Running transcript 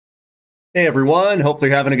Hey everyone, hopefully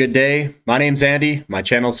you're having a good day. My name's Andy. My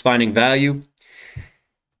channel's Finding Value.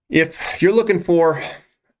 If you're looking for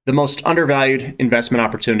the most undervalued investment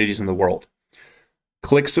opportunities in the world,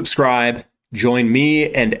 click subscribe, join me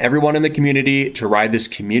and everyone in the community to ride this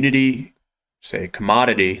commodity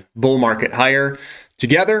bull market higher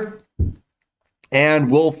together. And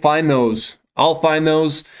we'll find those. I'll find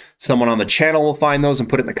those. Someone on the channel will find those and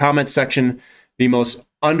put it in the comments section. The most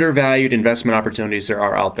undervalued investment opportunities there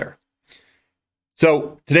are out there.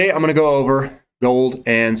 So today I'm going to go over gold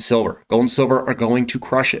and silver. Gold and silver are going to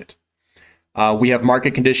crush it. We have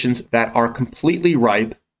market conditions that are completely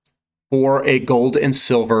ripe for a gold and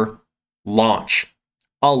silver launch.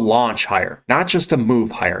 A launch higher, not just a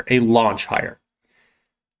move higher, a launch higher.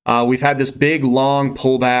 We've had this big, long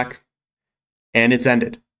pullback, and it's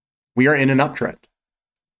ended. We are in an uptrend.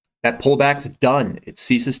 That pullback's done. It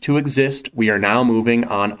ceases to exist. We are now moving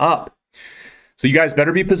on up. So you guys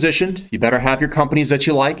better be positioned. You better have your companies that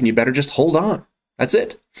you like, and you better just hold on. That's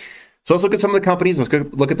it. So let's look at some of the companies. Let's go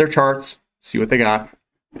look at their charts, see what they got.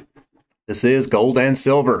 This is gold and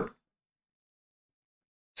silver.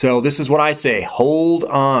 So this is what I say. Hold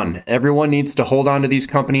on. Everyone needs to hold on to these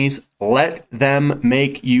companies. Let them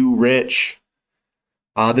make you rich.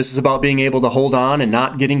 This is about being able to hold on and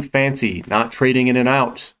not getting fancy, not trading in and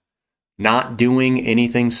out, not doing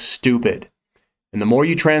anything stupid. And the more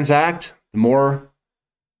you transact, the more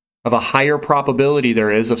of a higher probability there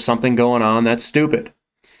is of something going on that's stupid.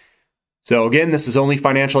 So again, this is only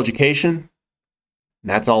financial education, and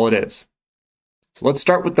that's all it is. So let's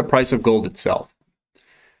start with the price of gold itself.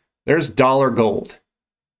 There's dollar gold.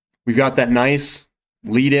 We've got that nice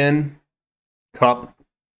lead-in cup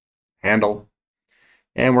handle,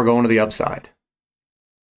 and we're going to the upside.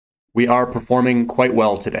 We are performing quite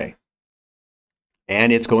well today,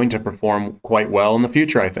 and it's going to perform quite well in the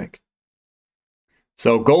future, I think.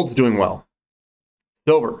 So gold's doing well.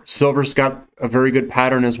 Silver's got a very good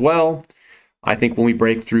pattern as well. I think when we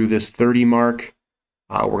break through this 30 mark,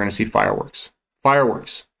 we're going to see fireworks.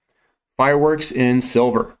 Fireworks in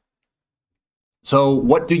silver. So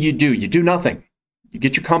what do? You do nothing. You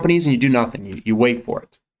get your companies and you do nothing. You wait for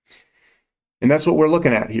it. And that's what we're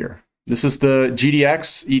looking at here. This is the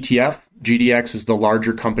GDX ETF. GDX is the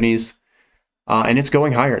larger companies, and it's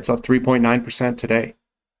going higher. It's up 3.9% today.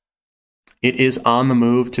 It is on the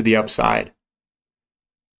move to the upside.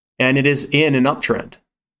 And it is in an uptrend.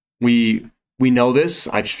 We know this.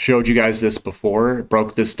 I've showed you guys this before. It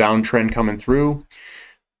broke this downtrend coming through,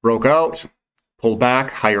 broke out, pulled back,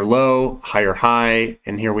 higher low, higher high,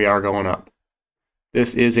 and here we are going up.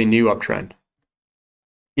 This is a new uptrend.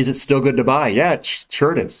 Is it still good to buy? Yeah,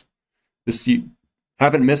 sure it is. You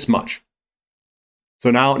haven't missed much. So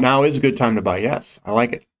now is a good time to buy. Yes, I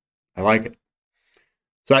like it. I like it.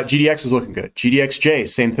 So that GDX is looking good. GDXJ,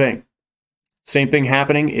 same thing. Same thing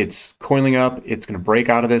happening. It's coiling up. It's going to break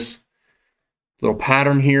out of this little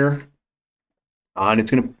pattern here. And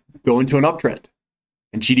it's going to go into an uptrend.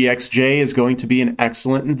 And GDXJ is going to be an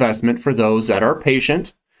excellent investment for those that are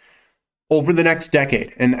patient over the next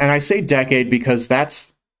decade. And I say decade because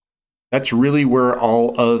that's really where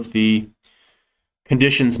all of the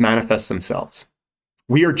conditions manifest themselves.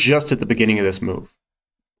 We are just at the beginning of this move.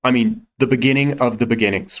 I mean, the beginning of the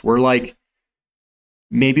beginnings. We're like,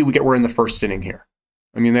 we're in the first inning here.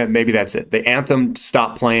 I mean, maybe that's it. The anthem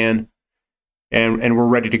stopped playing, and we're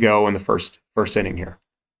ready to go in the first inning here.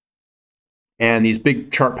 And these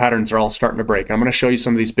big chart patterns are all starting to break. I'm going to show you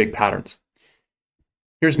some of these big patterns.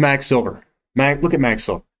 Here's Mag Silver. Look at Mag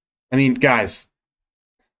Silver. I mean, guys,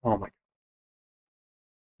 oh my.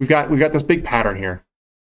 We've got this big pattern here,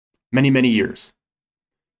 many years,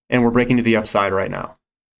 and we're breaking to the upside right now.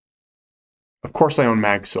 Of course I own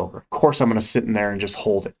Mag Silver. Of course I'm going to sit in there and just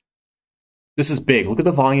hold it. This is big. Look at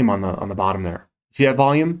the volume on the bottom there. See that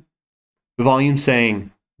volume? The volume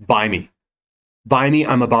saying, buy me. Buy me.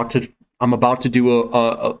 I'm about to do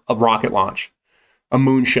a rocket launch, a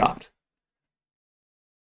moonshot.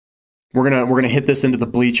 We're gonna hit this into the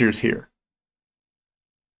bleachers here.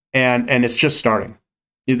 And it's just starting.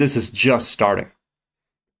 This is just starting.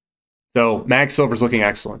 So Mag Silver's looking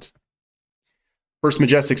excellent. First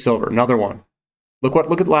Majestic Silver, another one. Look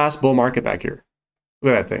at the last bull market back here.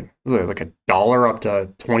 Look at that thing. Look at like $1 up to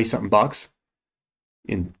 20-something bucks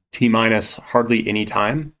in T-minus hardly any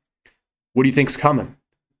time. What do you think's coming?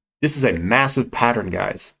 This is a massive pattern,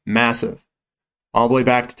 guys. Massive. All the way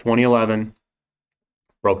back to 2011.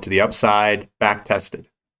 Broke to the upside, back tested.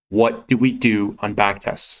 What do we do on back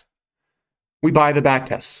tests? We buy the back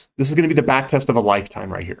tests. This is going to be the back test of a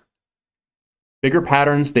lifetime right here. Bigger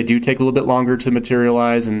patterns, they do take a little bit longer to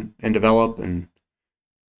materialize and develop. And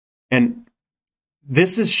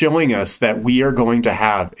this is showing us that we are going to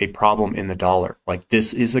have a problem in the dollar. Like,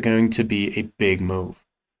 this is going to be a big move.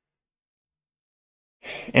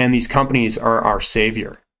 And these companies are our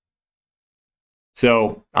savior.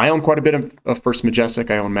 So I own quite a bit of First Majestic.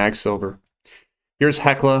 I own Mag Silver. Here's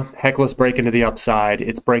Hecla. Hecla's breaking to the upside.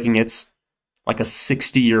 It's breaking its like a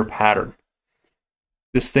 60-year pattern.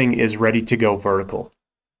 This thing is ready to go vertical.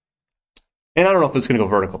 And I don't know if it's going to go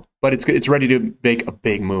vertical, but it's ready to make a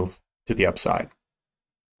big move to the upside.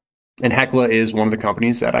 And Hecla is one of the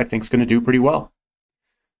companies that I think is going to do pretty well.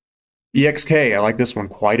 EXK, I like this one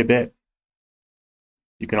quite a bit.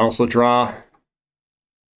 You can also draw,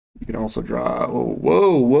 whoa,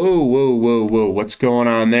 whoa, whoa, whoa, whoa, what's going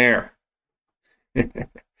on there?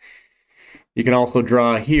 You can also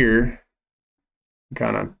draw here,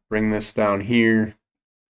 kind of bring this down here,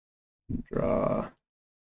 draw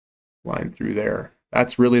line through there.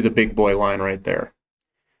 That's really the big boy line right there.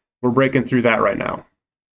 We're breaking through that right now.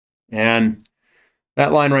 And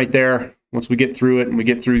that line right there, once we get through it and we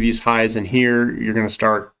get through these highs in here, you're going to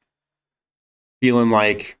start feeling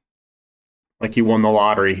like you won the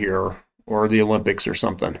lottery here or the Olympics or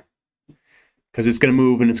something. Because it's going to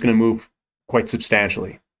move, and it's going to move quite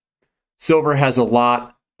substantially. Silver has a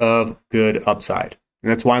lot of good upside. And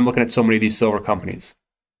that's why I'm looking at so many of these silver companies.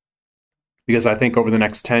 Because I think over the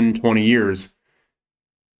next 10, 20 years,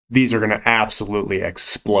 these are going to absolutely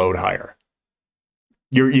explode higher.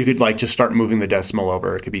 You could like just start moving the decimal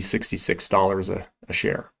over. It could be $66 a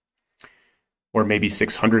share. Or maybe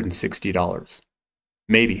 $660.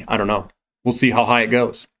 Maybe, I don't know. We'll see how high it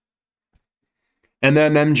goes.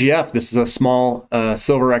 MMGF, this is a small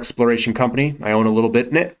silver exploration company. I own a little bit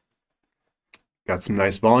in it. Got some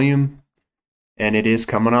nice volume. And it is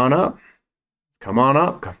coming on up. Come on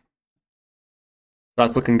up.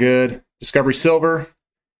 That's looking good. Discovery Silver.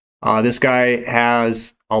 This guy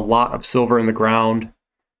has a lot of silver in the ground.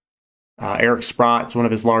 Eric Sprott, it's one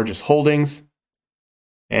of his largest holdings.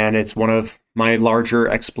 And it's one of my larger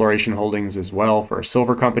exploration holdings as well for a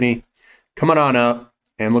silver company. Coming on up,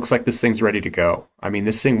 and looks like this thing's ready to go. I mean,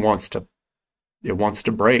 this thing wants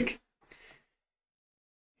to break.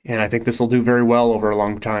 And I think this will do very well over a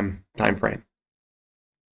long time frame.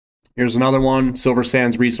 Here's another one, Silver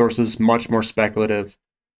Sands Resources, much more speculative.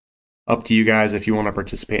 Up to you guys if you want to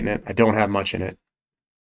participate in it. I don't have much in it.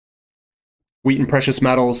 Wheaton Precious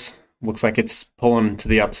Metals, looks like it's pulling to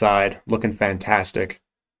the upside, looking fantastic.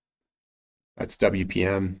 That's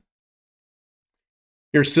WPM.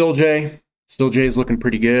 Here's SilJ. SilJ is looking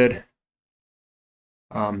pretty good.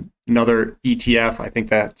 Another ETF, I think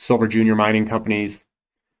that Silver Junior Mining Companies,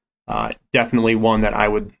 definitely one that I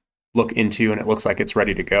would look into, and it looks like it's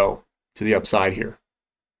ready to go to the upside here.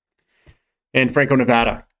 And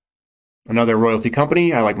Franco-Nevada, another royalty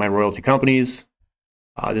company. I like my royalty companies.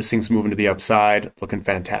 This thing's moving to the upside, looking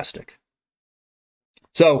fantastic.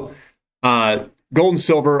 So, gold and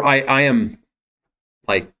silver, I am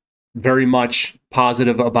like very much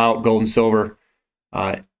positive about gold and silver.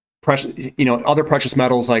 Precious, other precious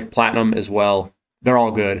metals like platinum as well. They're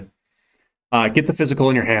all good. Get the physical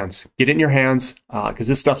in your hands. Get it in your hands because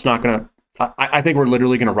this stuff's not going to. I think we're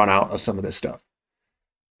literally going to run out of some of this stuff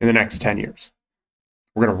in the next 10 years.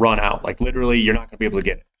 We're going to run out. Like literally, you're not going to be able to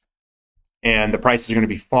get it. And the prices are going to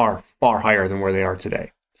be far, far higher than where they are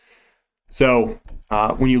today. So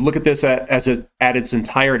when you look at this at its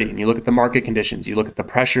entirety, and you look at the market conditions, you look at the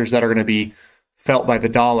pressures that are going to be felt by the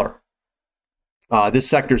dollar, this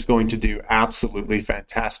sector is going to do absolutely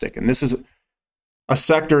fantastic. And this is a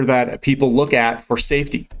sector that people look at for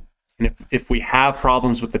safety. And if we have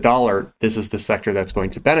problems with the dollar, this is the sector that's going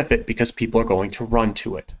to benefit because people are going to run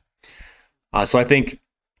to it. So I think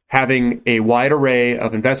having a wide array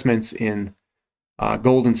of investments in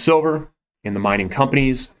gold and silver, in the mining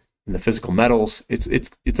companies, in the physical metals,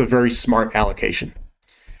 it's a very smart allocation.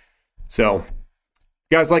 So if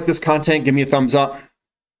you guys like this content, give me a thumbs up.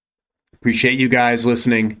 Appreciate you guys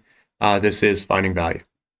listening. This is Finding Value.